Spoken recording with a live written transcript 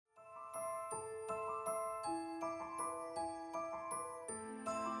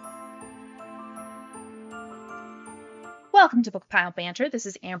Welcome to Book Pile Banter. This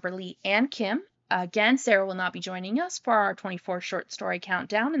is Amberlee and Kim. Again, Sarah will not be joining us for our 24 short story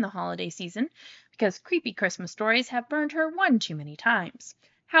countdown in the holiday season because creepy Christmas stories have burned her one too many times.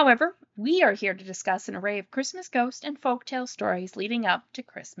 However, we are here to discuss an array of Christmas ghost and folktale stories leading up to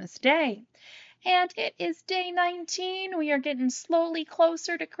Christmas Day. And it is day 19. We are getting slowly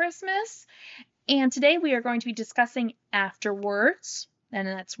closer to Christmas. And today we are going to be discussing Afterwards, and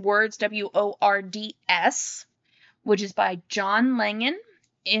that's words, W-O-R-D-S, which is by John Langan,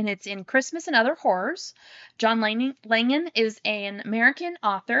 and it's in Christmas and Other Horrors. John Langan is an American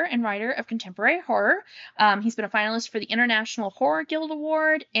author and writer of contemporary horror. He's been a finalist for the International Horror Guild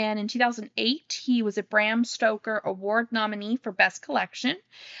Award, and in 2008, he was a Bram Stoker Award nominee for Best Collection,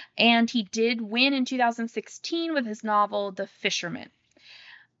 and he did win in 2016 with his novel The Fisherman.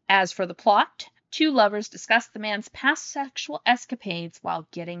 As for the plot, two lovers discuss the man's past sexual escapades while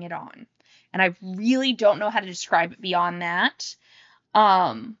getting it on. And I really don't know how to describe it beyond that.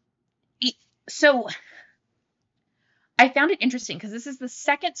 So I found it interesting because this is the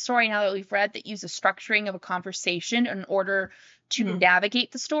second story now that we've read that uses structuring of a conversation in order to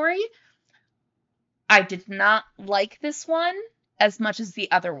navigate the story. I did not like this one as much as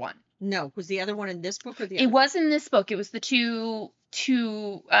the other one. No, was the other one in this book or the other? It was in this book. It was the it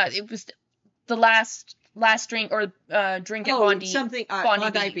was the last drink or drink at Bondi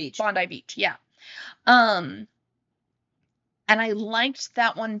Beach. Bondi Beach, yeah. And I liked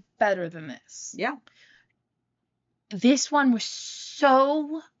that one better than this. Yeah. This one was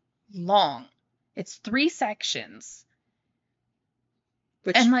so long. It's 3 sections.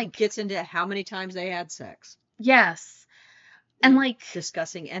 Which gets into how many times they had sex. Yes. And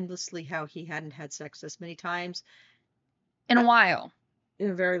discussing endlessly how he hadn't had sex this many times. In a while.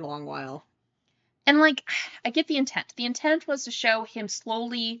 In a very long while. And I get the intent. The intent was to show him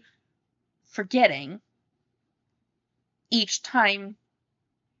slowly forgetting each time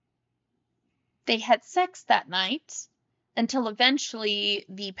they had sex that night until eventually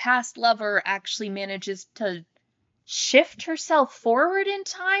the past lover actually manages to shift herself forward in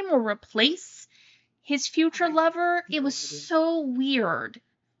time or replace his future lover. It was so weird.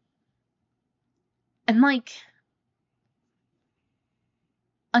 And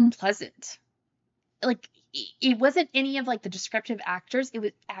unpleasant. It wasn't any of the descriptive actors, it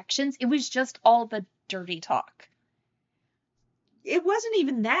was actions, it was just all the dirty talk. It wasn't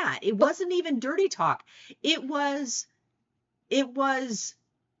even that. It wasn't even dirty talk. It was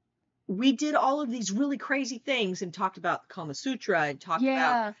we did all of these really crazy things and talked about the Kama Sutra and talked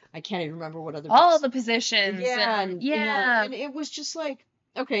about, I can't even remember what other all the positions. Yeah. And it was just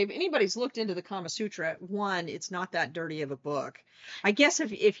okay, if anybody's looked into the Kama Sutra, one, it's not that dirty of a book. I guess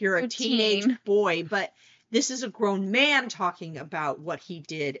if you're a teenage boy, but this is a grown man talking about what he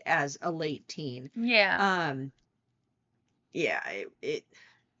did as a late teen. Yeah.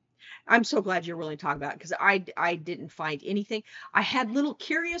 I'm so glad you're willing to talk about it because I didn't find anything. I had little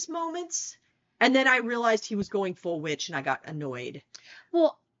curious moments, and then I realized he was going full witch, and I got annoyed.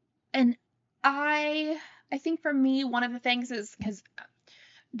 Well, and I think for me, one of the things is because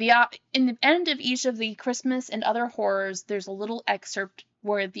in the end of each of the Christmas and Other Horrors, there's a little excerpt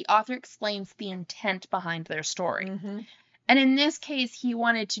where the author explains the intent behind their story. Mm-hmm. And in this case, he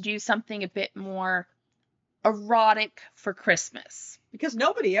wanted to do something a bit more erotic for Christmas. Because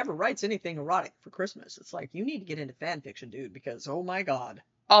nobody ever writes anything erotic for Christmas. It's you need to get into fan fiction, dude, because oh my God.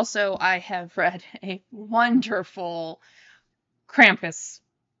 Also, I have read a wonderful Krampus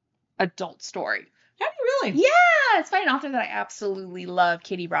adult story. Have you really? Yeah, it's by an author that I absolutely love,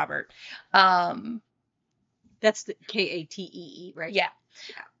 Katie Robert. That's the K-A-T-E-E, right? Yeah.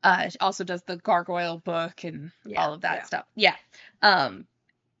 She also does the Gargoyle book and all of that stuff. Yeah. And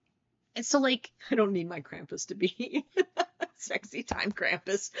so I don't need my Krampus to be sexy time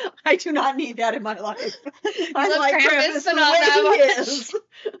Krampus. I do not need that in my life. I like Krampus the way he is.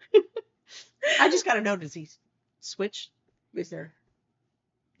 I just gotta know, does he switch? Is there?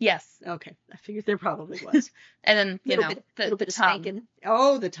 Yes. Okay. I figured there probably was. And then, the tongue. Spanking.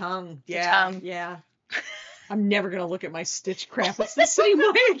 Oh, the tongue. Yeah. The tongue. Yeah. I'm never going to look at my Stitch Krampus the same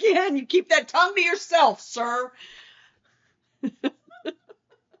way again. You keep that tongue to yourself, sir.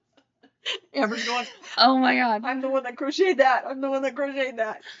 Amber's going, oh my God. I'm the one that crocheted that.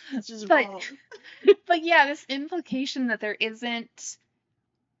 It's just wrong. But yeah, this implication that there isn't...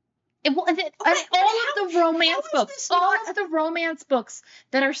 all of the romance books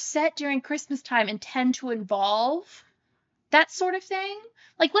that are set during Christmas time and tend to involve that sort of thing.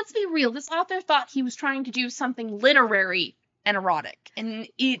 Let's be real. This author thought he was trying to do something literary and erotic, and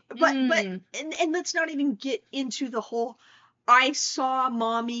but let's not even get into the whole I saw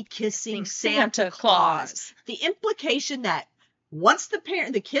mommy kissing Santa Claus. The implication that once the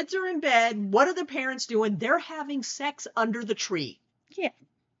kids are in bed, what are the parents doing? They're having sex under the tree. Yeah.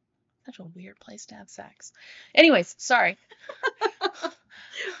 Such a weird place to have sex. Anyways, sorry.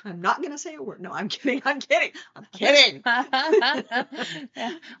 I'm not going to say a word. No, I'm kidding. I'm kidding.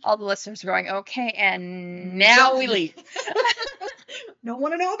 All the listeners are going, okay, and now we leave. Don't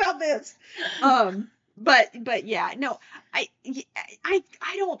want to know about this. But yeah, no, I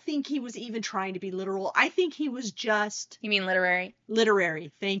don't think he was even trying to be literal. I think he was just. You mean literary?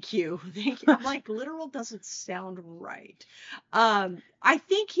 Literary. Thank you. I'm like, literal doesn't sound right. I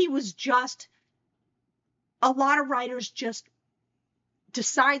think he was just. A lot of writers just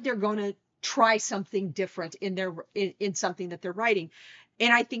decide they're going to try something different in something that they're writing.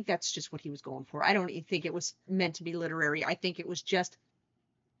 And I think that's just what he was going for. I don't even think it was meant to be literary. I think it was just,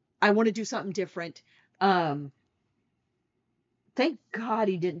 I want to do something different. Thank God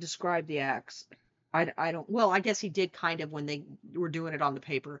he didn't describe the acts. I guess he did kind of when they were doing it on the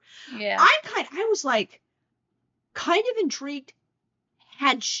paper. Yeah. I was like, kind of intrigued.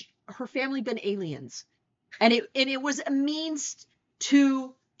 Had her family been aliens? And it was a means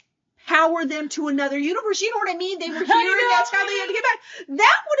to power them to another universe. You know what I mean? They were here and that's how they had to get back.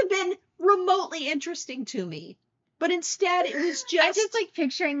 That would have been remotely interesting to me. But instead it was just... I just like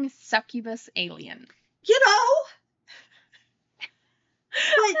picturing succubus alien. You know?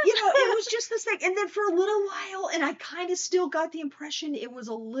 But, it was just this thing. And then for a little while, and I kind of still got the impression it was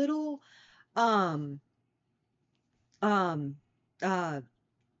a little...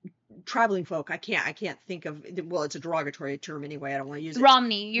 traveling folk. I can't think of. Well, it's a derogatory term anyway. I don't want to use it.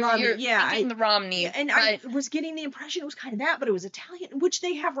 Romney. You're thinking the Romney. And I was getting the impression it was kind of that, but it was Italian, which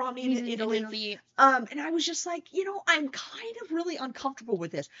they have Romney in Italy. And I was just like, I'm kind of really uncomfortable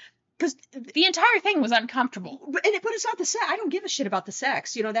with this. Because the entire thing was uncomfortable. But it's not the sex. I don't give a shit about the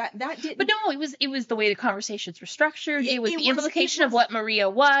sex. That didn't. But no, it was the way the conversations were structured. It was the implication of what Maria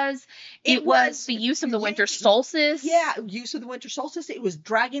was. It was the use of the winter solstice. Yeah, use of the winter solstice. It was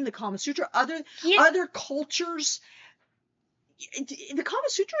dragging the Kama Sutra. Other cultures. The Kama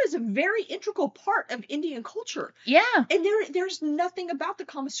Sutra is a very integral part of Indian culture. Yeah. And there's nothing about the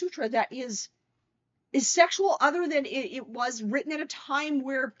Kama Sutra that is sexual other than it was written at a time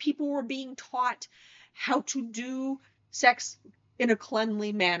where people were being taught how to do sex in a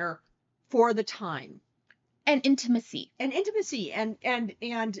cleanly manner for the time. And intimacy. And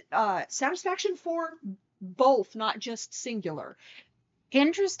satisfaction for both, not just singular.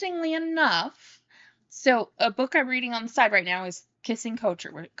 Interestingly enough, so a book I'm reading on the side right now is Kissing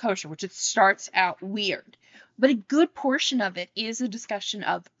Kosher, which it starts out weird. But a good portion of it is a discussion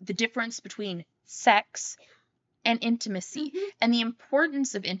of the difference between sex and intimacy, and the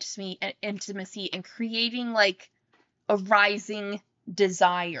importance of intimacy and creating like a rising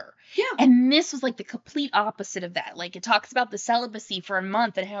desire. Yeah. And this was like the complete opposite of that. Like it talks about the celibacy for a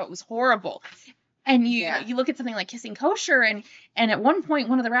month and how it was horrible. And you look at something like Kissing Kosher, and at one point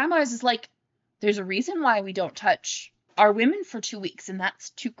one of the rabbis is like, there's a reason why we don't touch our women for 2 weeks, and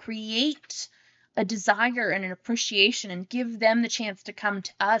that's to create a desire and an appreciation and give them the chance to come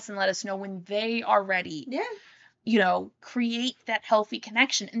to us and let us know when they are ready. Yeah. Create that healthy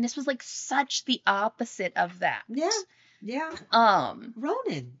connection. And this was like such the opposite of that. Yeah. Yeah.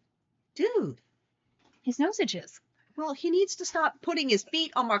 Ronan, dude. His nose itches. Well, he needs to stop putting his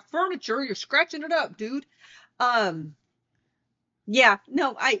feet on my furniture. You're scratching it up, dude. Yeah,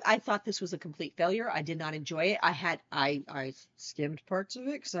 no, I thought this was a complete failure. I did not enjoy it. I skimmed parts of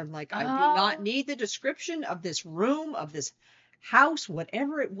it because I'm like, I do not need the description of this room, of this house,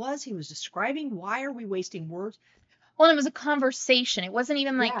 whatever it was he was describing. Why are we wasting words? Well, it was a conversation. It wasn't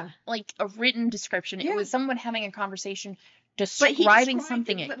even like a written description. It was someone having a conversation describing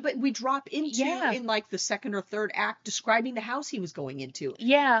something. But we drop into in like the second or third act describing the house he was going into.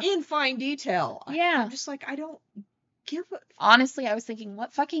 Yeah. In fine detail. Yeah. I'm just like, I don't give a... Honestly, I was thinking,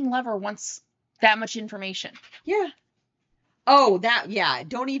 what fucking lover wants that much information? Yeah. Oh,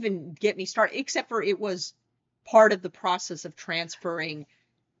 don't even get me started, except for it was part of the process of transferring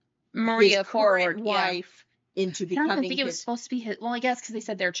Maria his forward wife into becoming I don't think it was supposed to be his, well, I guess because they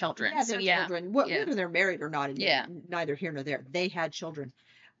said they're children. Yeah, they're children. Whether they're married or not, neither here nor there. They had children.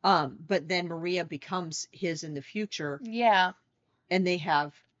 But then Maria becomes his in the future. Yeah. And they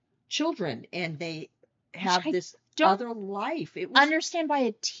have children, and they have this other life. It was... understand why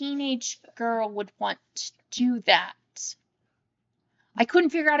a teenage girl would want to do that. I couldn't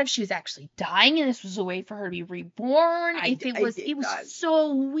figure out if she was actually dying and this was a way for her to be reborn. It was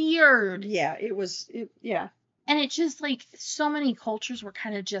so weird. Yeah, it was. Yeah. And it just, like, so many cultures were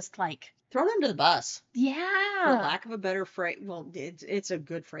kind of just, like... thrown under the bus. Yeah. For lack of a better phrase. Well, it's a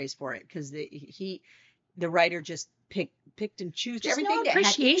good phrase for it, because the writer just picked and chose just everything no that had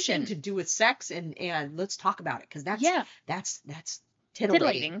appreciation anything to do with sex, and let's talk about it, because that's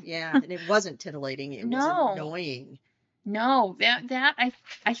titillating. Yeah, and it wasn't titillating. It was annoying. No, that I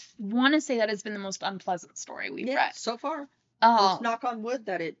want to say that has been the most unpleasant story we've read so far. Let's knock on wood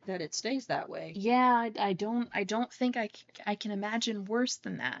that it stays that way. Yeah, I don't think I can imagine worse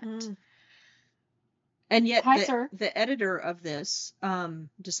than that. And yet, the editor of this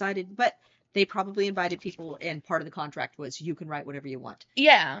decided, but they probably invited people, and part of the contract was you can write whatever you want.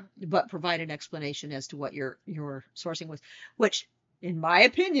 Yeah. But provide an explanation as to what your sourcing was, which, in my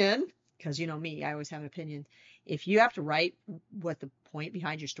opinion, because you know me, I always have an opinion. If you have to write what the point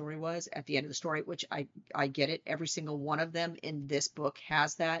behind your story was at the end of the story, which I get it, every single one of them in this book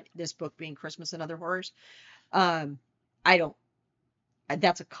has that. This book being Christmas and Other Horrors, I don't.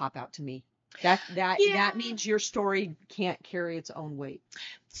 That's a cop out to me. That means your story can't carry its own weight.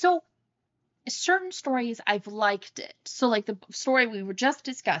 So, certain stories I've liked it. So, like the story we were just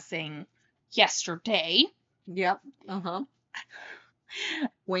discussing yesterday. Yep.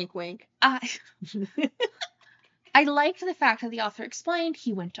 Wink, wink. I liked the fact that the author explained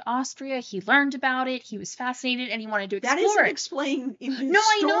he went to Austria, he learned about it, he was fascinated, and he wanted to explore it. That isn't explaining in the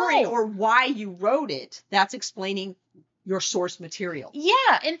story or why you wrote it. That's explaining your source material.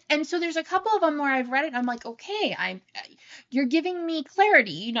 Yeah, and so there's a couple of them where I've read it and I'm like, okay, you're giving me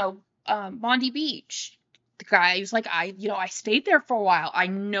clarity. You know, Bondi Beach, the guy who's like, I stayed there for a while. I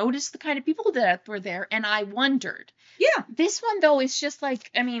noticed the kind of people that were there, and I wondered. Yeah. This one though is just like,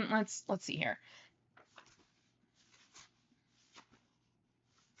 I mean, let's see here.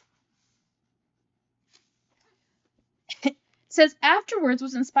 Says Afterwards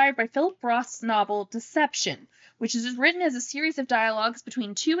was inspired by Philip Roth's novel Deception, which is written as a series of dialogues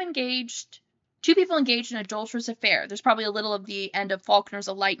between two people engaged in an adulterous affair. There's probably a little of the end of Faulkner's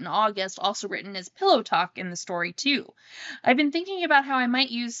A Light in August also written as pillow talk in the story too. I've been thinking about how I might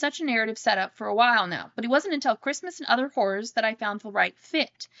use such a narrative setup for a while now, but it wasn't until Christmas and Other Horrors that I found the right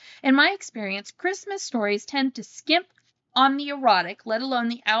fit. In my experience, Christmas stories tend to skimp on the erotic, let alone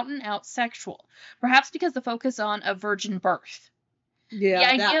the out-and-out sexual. Perhaps because the focus on a virgin birth.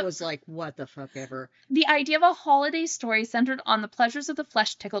 Yeah, that was like, what the fuck ever. The idea of a holiday story centered on the pleasures of the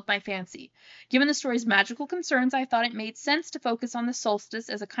flesh tickled my fancy. Given the story's magical concerns, I thought it made sense to focus on the solstice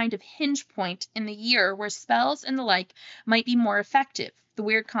as a kind of hinge point in the year where spells and the like might be more effective. The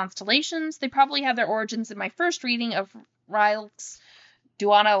weird constellations, they probably have their origins in my first reading of Rilke's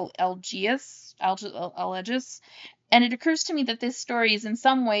Duano Elegius, and it occurs to me that this story is in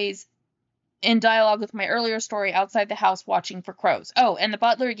some ways in dialogue with my earlier story, Outside the House Watching for Crows. Oh, and the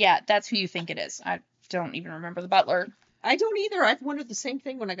butler, yeah, that's who you think it is. I don't even remember the butler. I don't either. I've wondered the same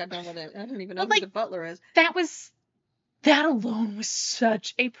thing when I got done with it. I don't even know who the butler is. That alone was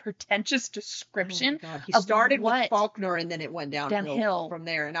such a pretentious description. Oh my God. He started with Faulkner, and then it went downhill from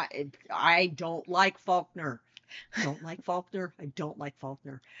there. And I don't like Faulkner. Don't like Faulkner. I don't like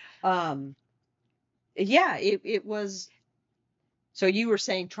Faulkner. Yeah, it was. So you were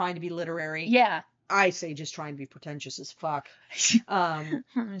saying trying to be literary. Yeah. I say just trying to be pretentious as fuck. I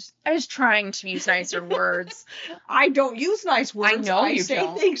was trying to use nicer words. I don't use nice words. I know you don't.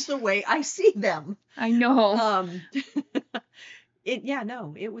 I say things the way I see them. I know.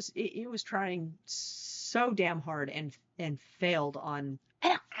 It was trying so damn hard and failed on.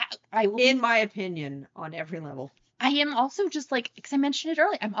 In my opinion, on every level. I am also just like, because I mentioned it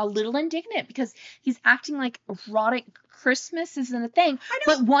earlier, I'm a little indignant because he's acting like erotic Christmas isn't a thing. I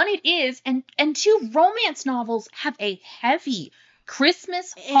know. But one, it is, and two, romance novels have a heavy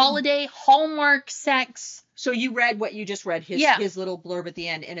Christmas, holiday, Hallmark, sex. So you read what you just read, his little blurb at the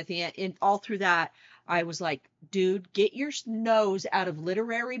end, and at the end, and all through that, I was like, dude, get your nose out of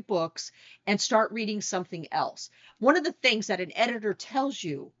literary books and start reading something else. One of the things that an editor tells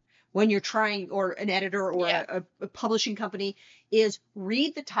you when you're trying, or an editor or a publishing company, is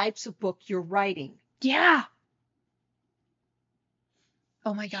read the types of book you're writing. Yeah.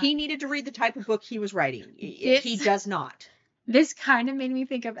 Oh my God. He needed to read the type of book he was writing. He does not. This kind of made me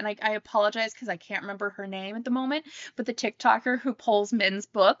think of, and I apologize because I can't remember her name at the moment, but the TikToker who pulls men's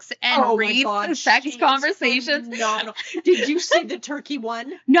books and reads the sex conversations. Phenomenal. Did you see the turkey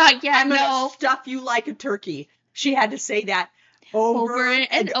one? Not yet, I'm gonna stuff you like a turkey. She had to say that over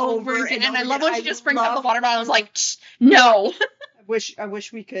and over again. And I love when she just brings up the water bottle. I was like, no. I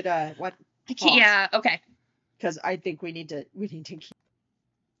wish we could, what? Yeah, okay. Because I think we need to keep.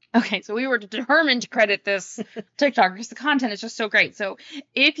 Okay, so we were determined to credit this TikTok because the content is just so great. So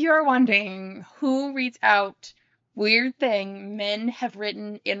if you're wondering who reads out weird thing men have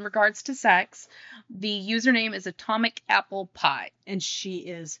written in regards to sex, the username is Atomic Apple Pie. And she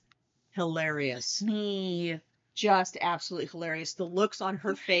is hilarious. Me. Just absolutely hilarious. The looks on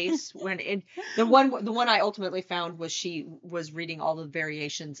her face when the one I ultimately found was she was reading all the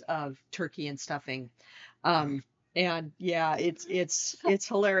variations of turkey and stuffing. And yeah, it's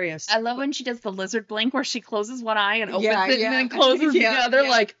hilarious. I love when she does the lizard blink where she closes one eye and opens it and then closes the other,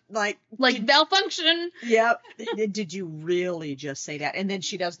 like malfunction. Yep. Did you really just say that? And then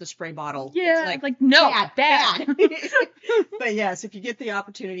she does the spray bottle. Yeah, it's like no, bad. But yes, if you get the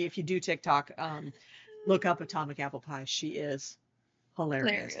opportunity, if you do TikTok, look up Atomic Apple Pie. She is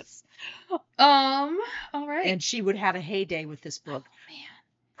hilarious. All right. And she would have a heyday with this book. Oh, man.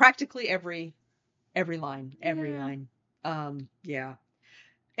 Practically every line. Yeah.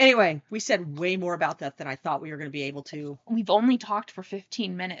 Anyway, we said way more about that than I thought we were going to be able to. We've only talked for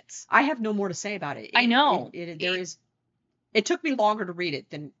 15 minutes. I have no more to say about it. I know. It took me longer to read it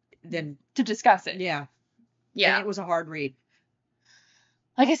than to discuss it. Yeah. Yeah. And it was a hard read.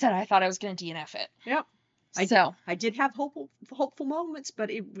 Like I said, I thought I was going to DNF it. Yep. I did have hopeful moments, but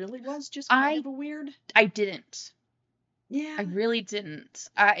it really was just kind of a weird. I didn't. Yeah. I really didn't.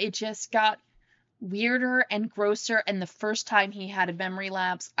 It just got weirder and grosser, and the first time he had a memory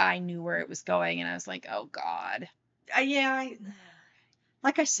lapse, I knew where it was going, and I was like, oh god.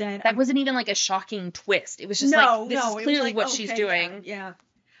 Like I said, that wasn't even like a shocking twist. It was just this is clearly what she's doing. Yeah.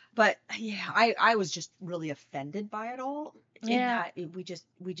 But yeah, I was just really offended by it all. Yeah. We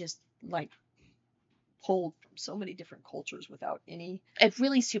just like pulled so many different cultures without any. It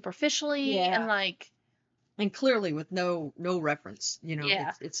really superficially and clearly with no reference,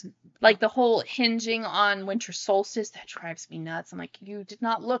 Yeah. It's like the whole hinging on winter solstice, that drives me nuts. I'm like, you did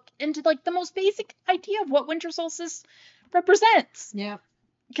not look into like the most basic idea of what winter solstice represents. Yeah.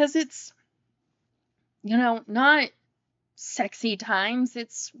 Because it's, not sexy times,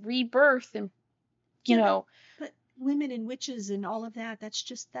 it's rebirth and, But women and witches and all of that's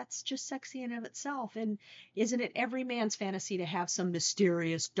just sexy in and of itself. And isn't it every man's fantasy to have some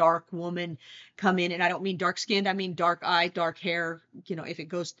mysterious dark woman come in? And I don't mean dark skinned, I mean dark eye, dark hair. If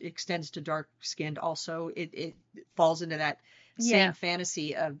it extends to dark skinned also, it falls into that same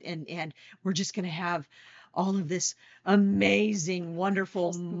fantasy of and we're just gonna have all of this amazing,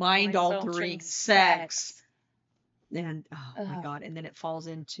 wonderful, mind-altering sex. And oh my god, and then it falls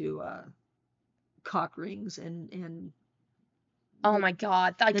into cock rings and oh my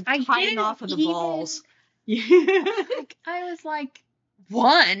god, like the tying off of the balls. I was like,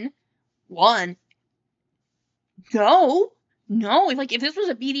 one, no, like if this was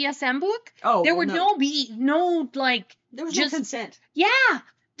a BDSM book, there would there was no consent. Yeah,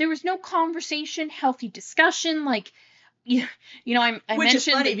 there was no conversation, healthy discussion, like. I Which mentioned is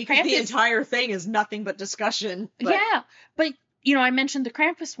funny because the entire thing is nothing but discussion. But... Yeah, but I mentioned the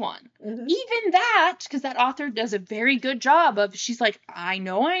Krampus one. Mm-hmm. Even that, because that author does a very good job of, she's like, I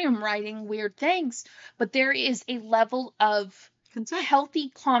know I am writing weird things, but there is a level of consent. Healthy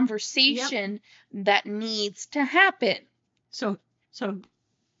conversation that needs to happen. So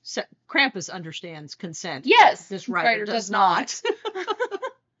Krampus understands consent. Yes, this writer does not.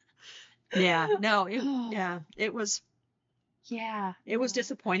 Yeah, no, it was. Yeah, it was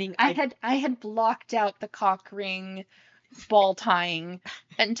disappointing. I had blocked out the cock ring ball tying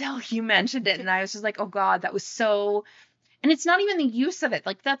until you mentioned it, and I was just like, oh god, that was so. And it's not even the use of it,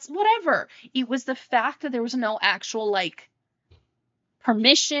 like that's whatever. It was the fact that there was no actual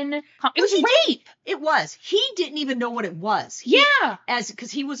permission. It was rape. It was. He didn't even know what it was.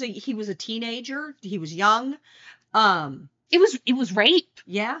 Because he was a teenager. He was young. It was rape.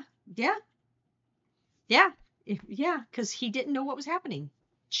 Yeah. Because he didn't know what was happening.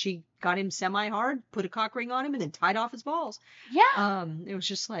 She got him semi-hard, put a cock ring on him, and then tied off his balls. Yeah. It was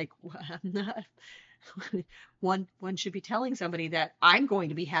just like, one should be telling somebody that I'm going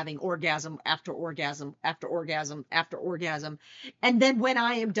to be having orgasm after orgasm after orgasm after orgasm, and then when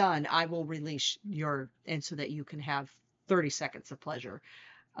I am done, I will release and so that you can have 30 seconds of pleasure.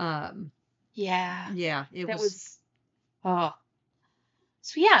 Yeah. It was. Oh.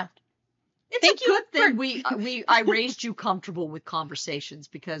 So yeah. It's a good thing I raised you comfortable with conversations,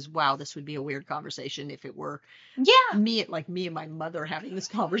 because wow, this would be a weird conversation if it were me and my mother having this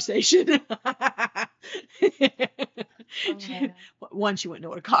conversation. One, she wouldn't know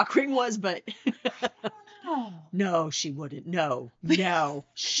what a cock ring was, but no, she wouldn't. No,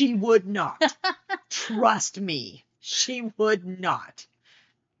 she would not. Trust me, she would not.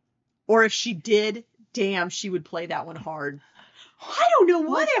 Or if she did, damn, she would play that one hard. I don't know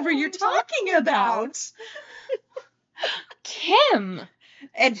whatever you're talking about. Kim.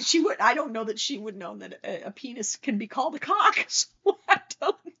 And I don't know that she would know that a penis can be called a cock. So I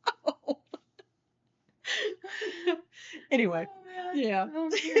don't know. Anyway, yeah.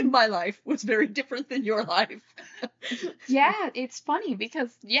 My life was very different than your life. Yeah, it's funny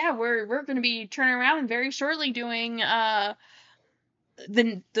because, we're going to be turning around and very shortly doing the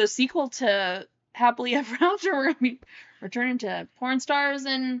sequel to Happily Ever After. We're going to be returning to porn stars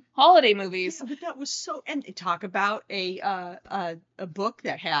and holiday movies. Yeah, but that was so... And talk about a book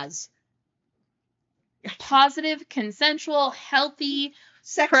that has... positive, consensual, healthy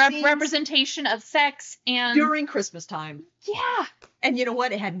representation of sex and... during Christmas time. Yeah. And you know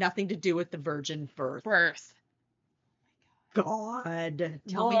what? It had nothing to do with the virgin birth. God.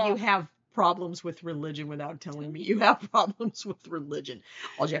 Tell me you have problems with religion without telling me you have problems with religion.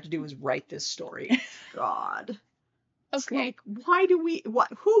 All you have to do is write this story. God. Okay. Like, why do we...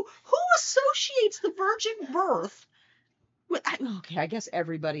 Who associates the virgin birth? Okay, I guess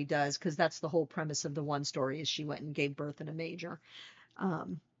everybody does, because that's the whole premise of the one story, is she went and gave birth in a manger.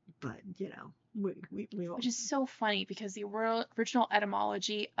 But, you know, we which is so funny, because the original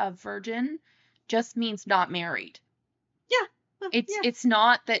etymology of virgin just means not married. Yeah. It's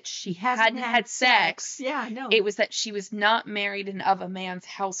not that she hadn't had sex. Yeah, no. It was that she was not married and of a man's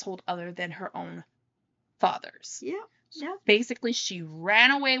household other than her own father's. Yeah. Yeah. Basically, she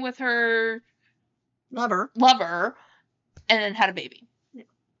ran away with her lover and then had a baby. Yeah.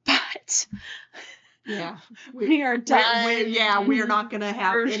 But yeah, we are done. We're not going to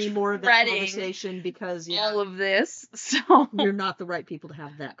have any more of that conversation, because all of this. So you're not the right people to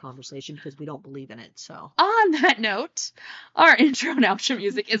have that conversation, because we don't believe in it. So on that note, our intro and outro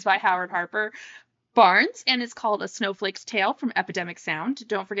music is by Howard Harper Barnes, and it's called A Snowflake's Tale from Epidemic Sound.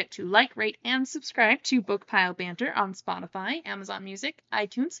 Don't forget to like, rate, and subscribe to Book Pile Banter on Spotify, Amazon Music,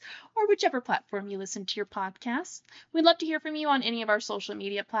 iTunes, or whichever platform you listen to your podcasts. We'd love to hear from you on any of our social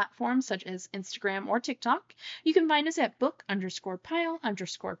media platforms, such as Instagram or TikTok. You can find us at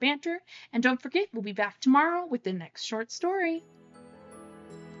book_pile_banter. And don't forget, we'll be back tomorrow with the next short story.